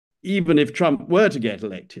even if Trump were to get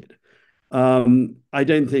elected, I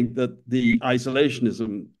don't think that the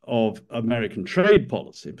isolationism of American trade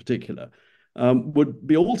policy in particular would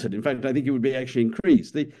be altered. In fact, I think it would be actually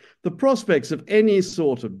increased. The prospects of any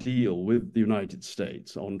sort of deal with the United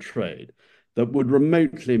States on trade that would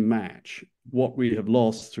remotely match what we have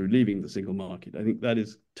lost through leaving the single market, I think that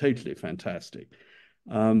is totally fantastic.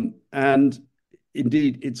 And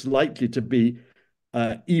indeed, it's likely to be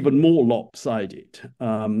even more lopsided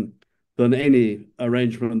than any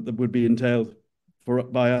arrangement that would be entailed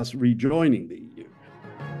by us rejoining the EU.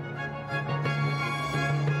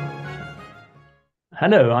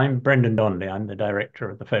 Hello, I'm Brendan Donnelly. I'm the director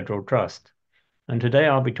of the Federal Trust. And today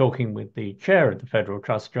I'll be talking with the chair of the Federal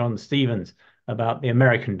Trust, John Stevens, about the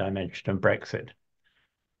American dimension of Brexit.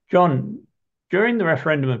 John, during the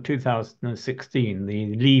referendum of 2016,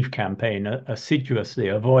 the Leave campaign assiduously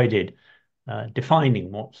avoided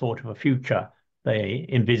defining what sort of a future they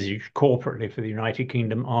envisaged corporately for the United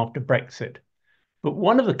Kingdom after Brexit. But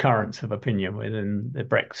one of the currents of opinion within the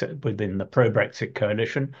pro-Brexit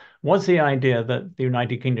coalition was the idea that the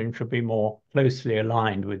United Kingdom should be more closely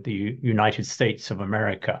aligned with the United States of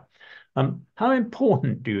America. How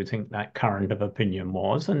important do you think that current of opinion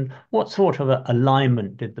was, and what sort of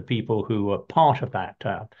alignment did the people who were part of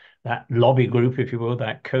that lobby group, if you will,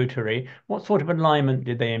 that coterie, what sort of alignment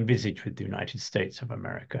did they envisage with the United States of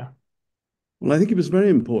America? Well, I think it was very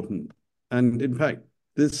important. And in fact,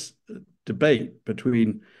 this debate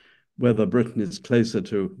between whether Britain is closer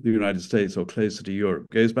to the United States or closer to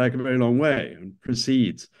Europe goes back a very long way and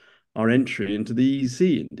precedes our entry into the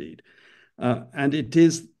EEC, indeed. And it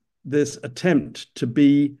is this attempt to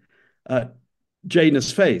be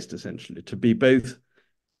Janus-faced, essentially, to be both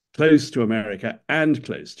close to America and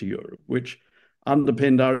close to Europe, which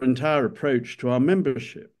underpinned our entire approach to our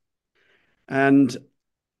membership. And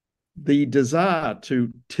the desire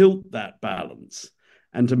to tilt that balance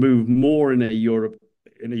and to move more in a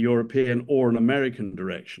European or an American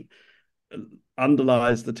direction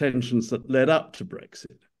underlies the tensions that led up to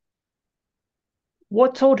Brexit.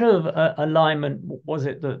 What sort of alignment was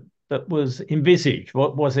it that was envisaged?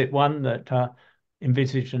 What was it, one that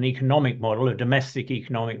envisaged an economic model, a domestic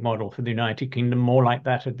economic model for the United Kingdom, more like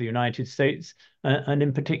that of the United States, and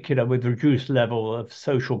in particular with reduced level of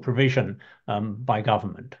social provision by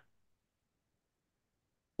government?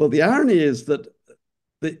 Well, the irony is that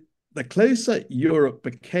the closer Europe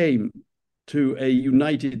became to a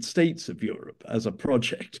United States of Europe as a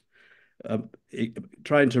project,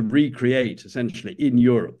 trying to recreate essentially in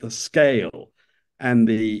Europe the scale and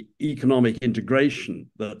the economic integration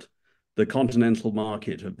that the continental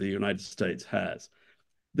market of the United States has,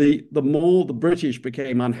 the more the British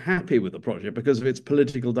became unhappy with the project because of its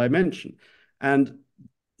political dimension. And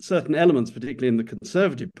certain elements, particularly in the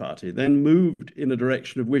Conservative Party, then moved in a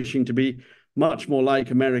direction of wishing to be much more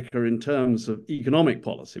like America in terms of economic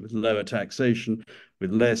policy, with lower taxation,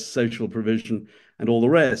 with less social provision, and all the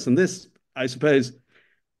rest. And this, I suppose,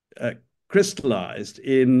 crystallized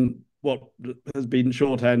in what has been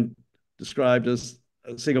shorthand described as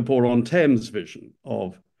a Singapore-on-Thames vision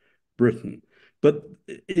of Britain. But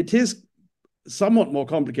it is somewhat more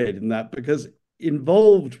complicated than that, because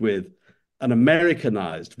involved with an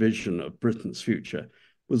Americanized vision of Britain's future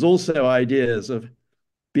was also ideas of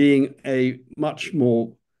being a much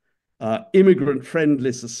more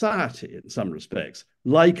immigrant-friendly society in some respects,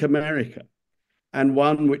 like America, and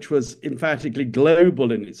one which was emphatically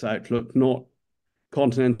global in its outlook, not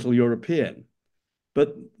continental European.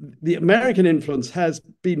 But the American influence has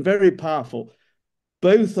been very powerful,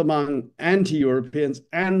 both among anti-Europeans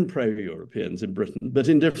and pro-Europeans in Britain, but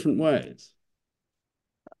in different ways.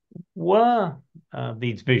 Were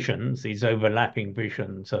these visions, these overlapping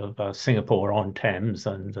visions of Singapore on Thames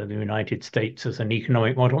and the United States as an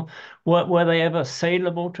economic model, were they ever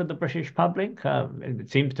saleable to the British public? It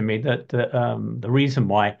seems to me that the reason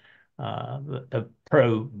why the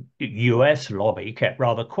pro-US lobby kept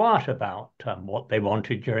rather quiet about what they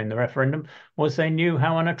wanted during the referendum was they knew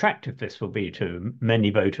how unattractive this would be to many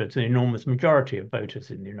voters, an enormous majority of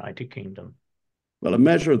voters in the United Kingdom. Well, a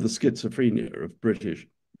measure of the schizophrenia of British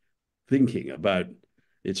thinking about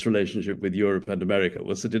its relationship with Europe and America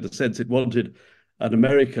was that, in a sense, it wanted an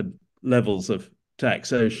American levels of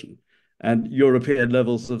taxation and European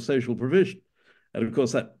levels of social provision. And of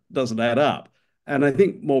course, that doesn't add up. And I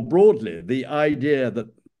think more broadly, the idea that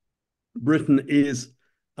Britain is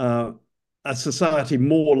a society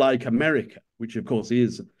more like America, which of course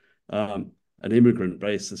is an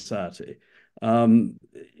immigrant-based society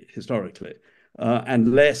historically,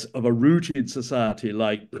 and less of a rooted society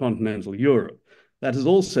like continental Europe, that has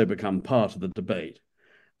also become part of the debate.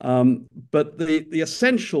 But the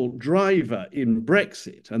essential driver in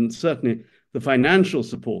Brexit, and certainly the financial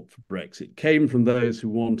support for Brexit, came from those who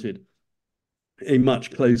wanted a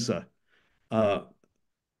much closer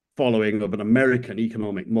following of an American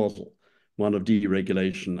economic model, one of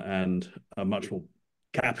deregulation and a much more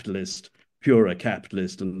capitalist, purer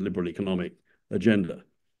capitalist and liberal economic agenda.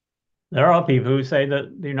 There are people who say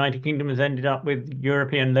that the United Kingdom has ended up with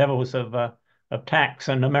European levels of tax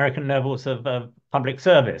and American levels of public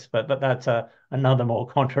service, but that's another more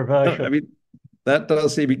controversial. I mean, that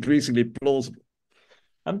does seem increasingly plausible.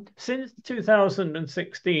 Since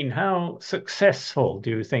 2016, how successful do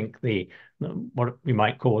you think what we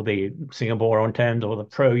might call the Singapore on Thames or the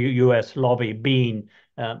pro-US lobby been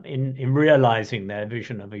in realizing their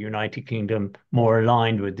vision of a United Kingdom more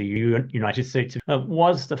aligned with the United States?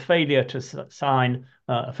 Was the failure to sign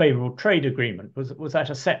a favourable trade agreement, was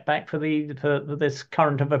that a setback for this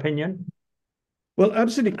current of opinion? Well,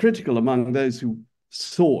 absolutely critical among those who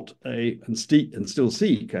sought and still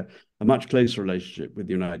seek a much closer relationship with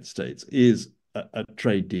the United States is a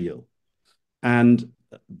trade deal. And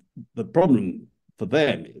the problem for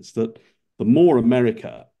them is that the more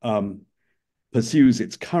America pursues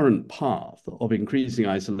its current path of increasing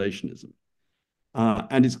isolationism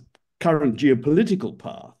and its current geopolitical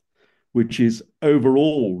path, which is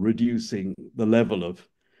overall reducing the level of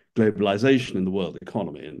globalization in the world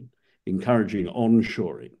economy and encouraging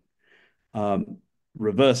onshoring,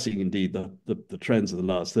 reversing indeed the trends of the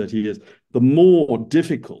last 30 years, the more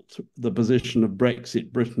difficult the position of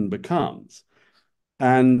Brexit Britain becomes.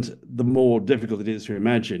 And the more difficult it is to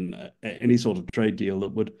imagine any sort of trade deal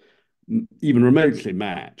that would even remotely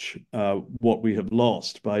match what we have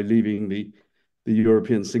lost by leaving the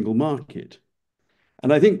European single market.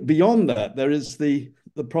 And I think beyond that, there is the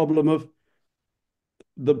problem of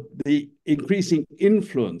the increasing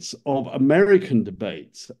influence of American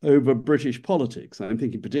debates over British politics. I'm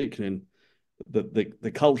thinking particularly in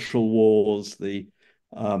the cultural wars, the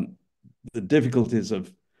difficulties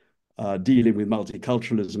of dealing with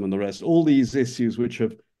multiculturalism and the rest, all these issues which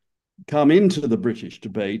have come into the British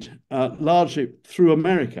debate largely through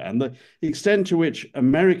America, and the extent to which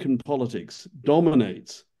American politics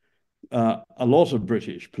dominates a lot of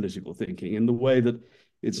British political thinking in the way that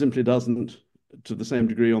it simply doesn't to the same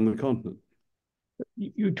degree on the continent.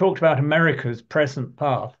 You talked about America's present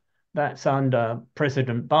path. That's under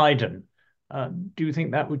President Biden. Do you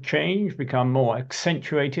think that would change, become more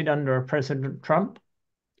accentuated under a President Trump?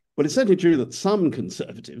 Well, it's certainly true that some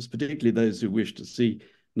conservatives, particularly those who wish to see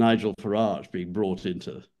Nigel Farage being brought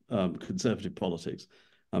into conservative politics,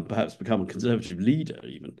 and perhaps become a conservative leader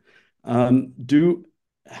even, do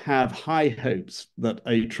have high hopes that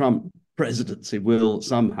a Trump presidency will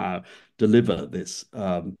somehow deliver this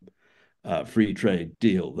free trade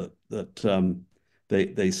deal that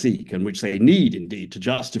they seek and which they need indeed to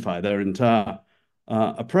justify their entire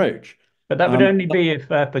approach. But that would only be if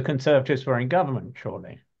the Conservatives were in government,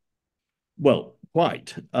 surely. Well,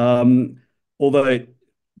 quite. Although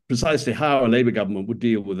precisely how a Labour government would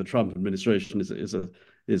deal with the Trump administration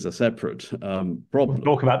is a separate problem. We'll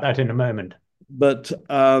talk about that in a moment. But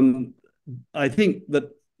I think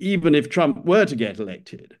that even if Trump were to get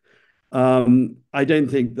elected, I don't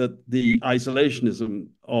think that the isolationism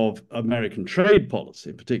of American trade policy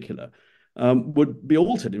in particular would be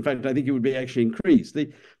altered. In fact, I think it would be actually increased.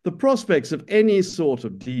 The prospects of any sort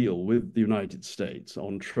of deal with the United States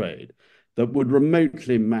on trade that would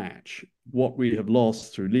remotely match what we have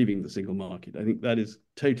lost through leaving the single market, I think that is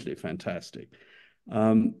totally fantastic.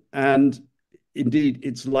 And indeed,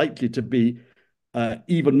 it's likely to be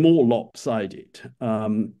even more lopsided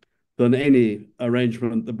than any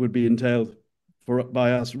arrangement that would be entailed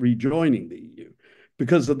by us rejoining the EU,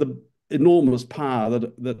 because of the enormous power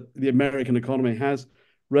that the American economy has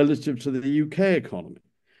relative to the UK economy,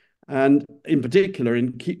 and in particular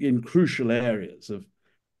in crucial areas of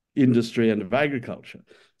industry and of agriculture.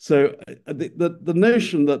 So the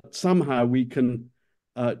notion that somehow we can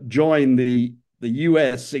join the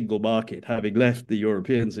US single market, having left the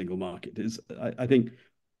European single market, is, I think,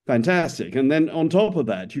 fantastic. And then on top of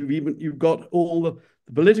that, you've got all the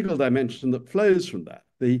political dimension that flows from that,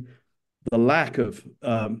 the lack of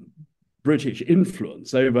British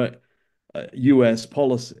influence over US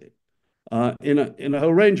policy in a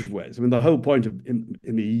whole range of ways. I mean, the whole point in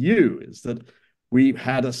the EU is that we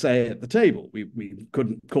had a say at the table. We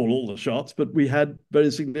couldn't call all the shots, but we had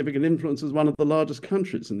very significant influence as one of the largest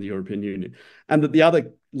countries in the European Union, and that the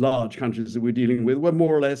other large countries that we're dealing with were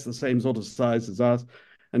more or less the same sort of size as us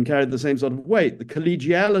and carried the same sort of weight. The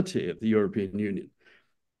collegiality of the European Union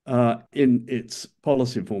in its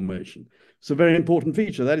policy formation. It's a very important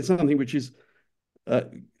feature. That is something which is uh,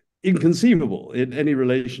 inconceivable in any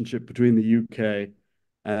relationship between the UK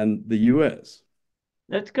and the US.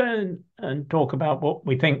 Let's go and talk about what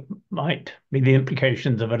we think might be the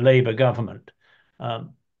implications of a Labour government,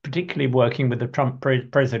 particularly working with the Trump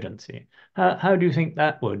presidency. How do you think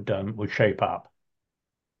that would shape up?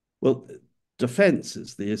 Well, defense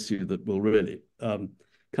is the issue that will really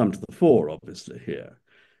come to the fore, obviously, here.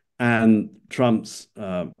 And Trump's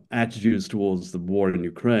attitudes towards the war in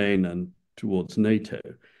Ukraine and towards NATO,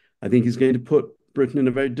 I think is going to put Britain in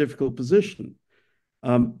a very difficult position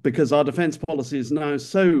because our defense policy is now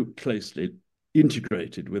so closely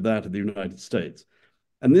integrated with that of the United States.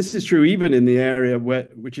 And this is true even in the area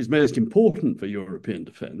which is most important for European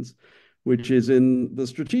defense, which is in the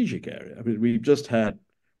strategic area. I mean, we've just had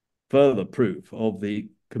further proof of the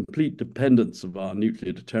complete dependence of our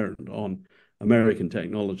nuclear deterrent on American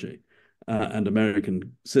technology and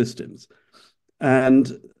American systems.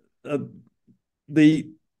 And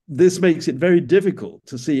this makes it very difficult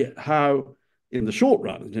to see how, in the short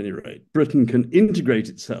run at any rate, Britain can integrate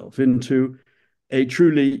itself into a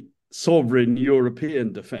truly sovereign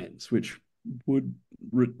European defense, which would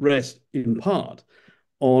rest in part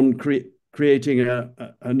on creating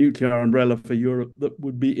a nuclear umbrella for Europe that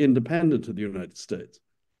would be independent of the United States.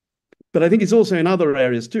 But I think it's also in other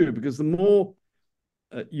areas too, because the more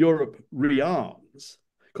Europe rearms,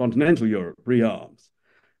 continental Europe rearms,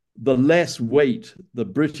 the less weight the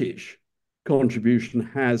British contribution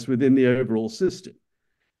has within the overall system.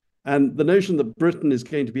 And the notion that Britain is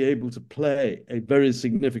going to be able to play a very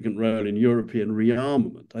significant role in European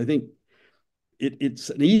rearmament, I think it's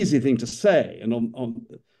an easy thing to say, and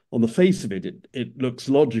on the face of it, it looks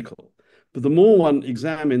logical. But the more one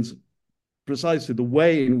examines precisely the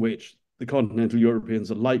way in which the continental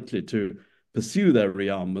Europeans are likely to pursue their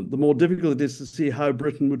rearmament, the more difficult it is to see how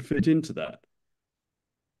Britain would fit into that.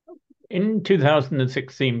 In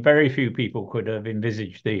 2016, very few people could have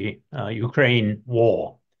envisaged the Ukraine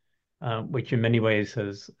war, which in many ways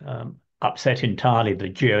has upset entirely the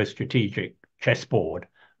geostrategic chessboard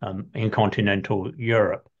in continental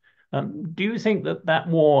Europe. Do you think that that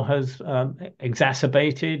war has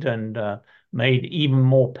exacerbated and made even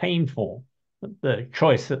more painful the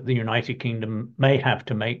choice that the United Kingdom may have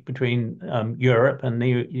to make between Europe and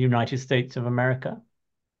the United States of America?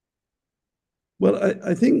 Well,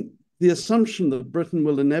 I think the assumption that Britain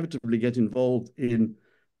will inevitably get involved in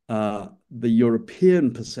the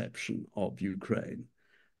European perception of Ukraine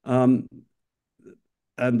and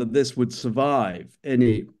that this would survive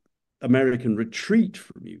any American retreat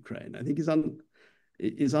from Ukraine, I think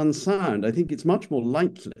is unsound. I think it's much more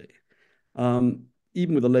likely,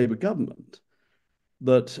 even with a Labour government,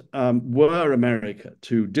 that were America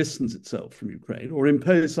to distance itself from Ukraine or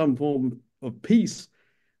impose some form of peace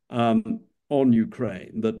on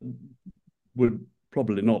Ukraine that would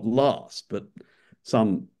probably not last, but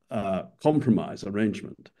some compromise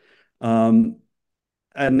arrangement, and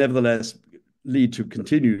nevertheless lead to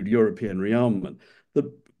continued European rearmament,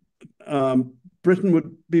 that Britain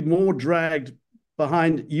would be more dragged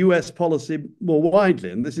behind US policy more widely.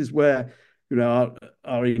 And this is where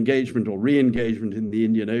our engagement or re-engagement in the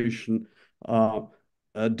Indian Ocean,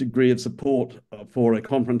 a degree of support for a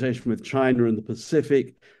confrontation with China in the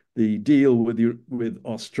Pacific, the deal with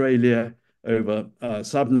Australia over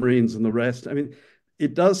submarines and the rest. I mean,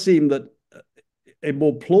 it does seem that a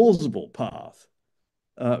more plausible path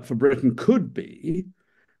for Britain could be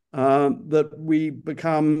that we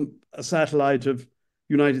become a satellite of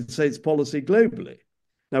United States policy globally.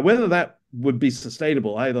 Now, whether that would be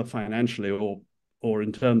sustainable either financially or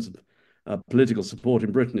in terms of political support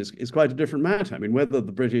in Britain is quite a different matter. I mean, whether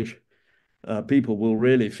the British people will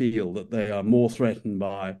really feel that they are more threatened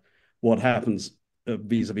by what happens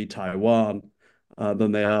vis-a-vis Taiwan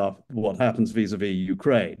than they are what happens vis-a-vis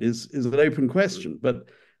Ukraine is an open question. But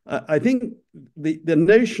I think the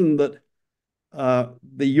notion that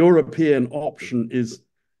the European option is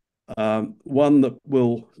one that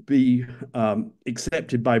will be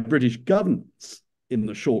accepted by British governments in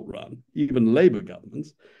the short run, even Labour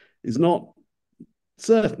governments, is not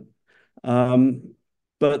certain.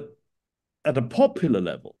 But at a popular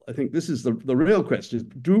level, I think this is the real question: is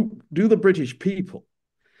do the British people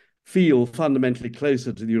feel fundamentally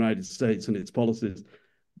closer to the United States and its policies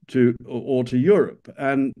or to Europe?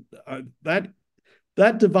 And that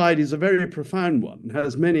divide is a very profound one,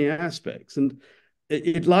 has many aspects, and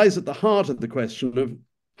it lies at the heart of the question of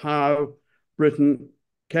how Britain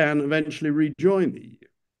can eventually rejoin the EU.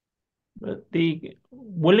 But the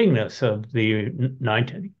willingness of the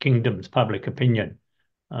United Kingdom's public opinion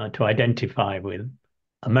to identify with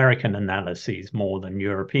American analyses more than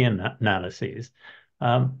European analyses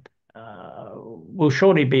will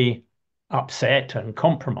surely be upset and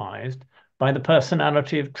compromised by the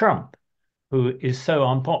personality of Trump, who is so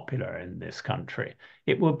unpopular in this country.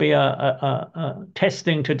 It would be a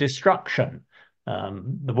testing to destruction,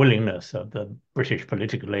 the willingness of the British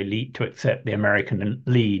political elite to accept the American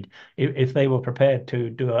lead if they were prepared to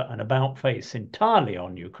do an about face entirely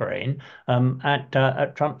on Ukraine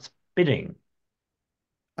at Trump's bidding.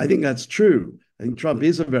 I think that's true. I think Trump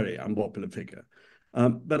is a very unpopular figure.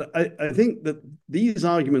 But I think that these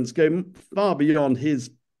arguments go far beyond his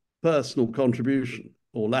personal contribution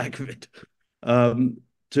or lack of it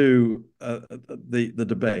to the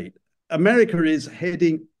debate. America is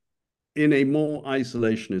heading in a more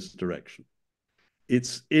isolationist direction.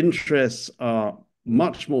 Its interests are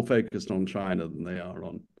much more focused on China than they are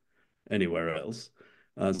on anywhere else,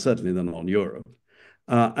 certainly than on Europe.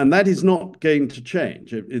 And that is not going to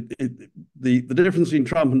change. The difference between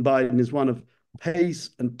Trump and Biden is one of pace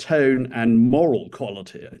and tone and moral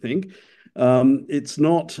quality, I think. It's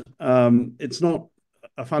not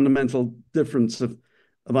a fundamental difference of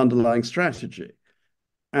underlying strategy.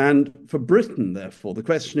 And for Britain, therefore, the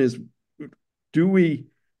question is, do we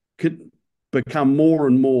become more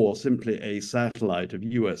and more simply a satellite of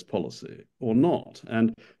US policy or not?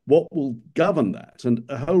 And what will govern that? And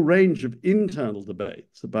a whole range of internal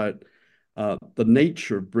debates about the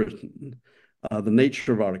nature of Britain, the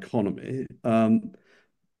nature of our economy,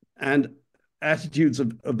 and attitudes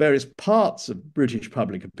of various parts of British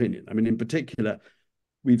public opinion. I mean, in particular,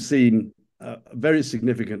 we've seen a very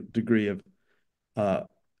significant degree of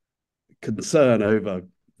concern over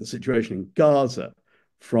the situation in Gaza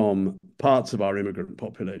from parts of our immigrant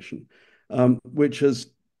population, which has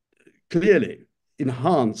clearly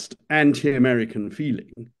enhanced anti-American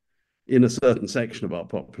feeling in a certain section of our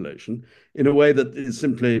population in a way that is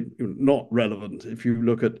simply not relevant if you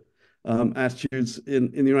look at attitudes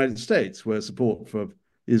in the United States, where support for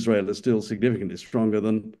Israel is still significantly stronger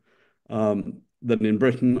than in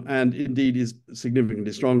Britain, and indeed is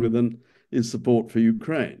significantly stronger than is support for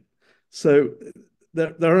Ukraine. So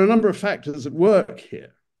there are a number of factors at work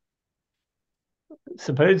here.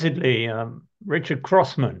 Supposedly, Richard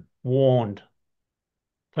Crossman warned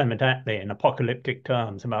Clement Attlee in apocalyptic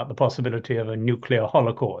terms about the possibility of a nuclear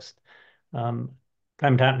holocaust. Clement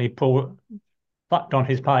Attlee plucked on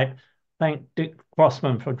his pipe, thanked Dick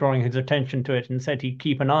Crossman for drawing his attention to it, and said he'd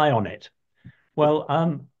keep an eye on it. Well,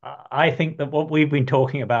 I think that what we've been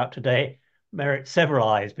talking about today merits several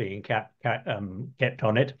eyes being kept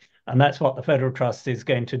on it, and that's what the Federal Trust is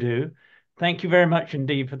going to do. Thank you very much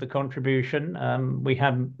indeed for the contribution. We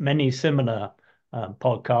have many similar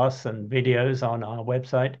podcasts and videos on our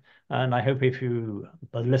website, and I hope if you,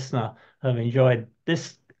 the listener, have enjoyed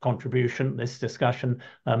this contribution, this discussion,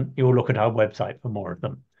 you'll look at our website for more of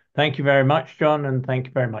them. Thank you very much, John, and thank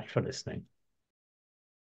you very much for listening.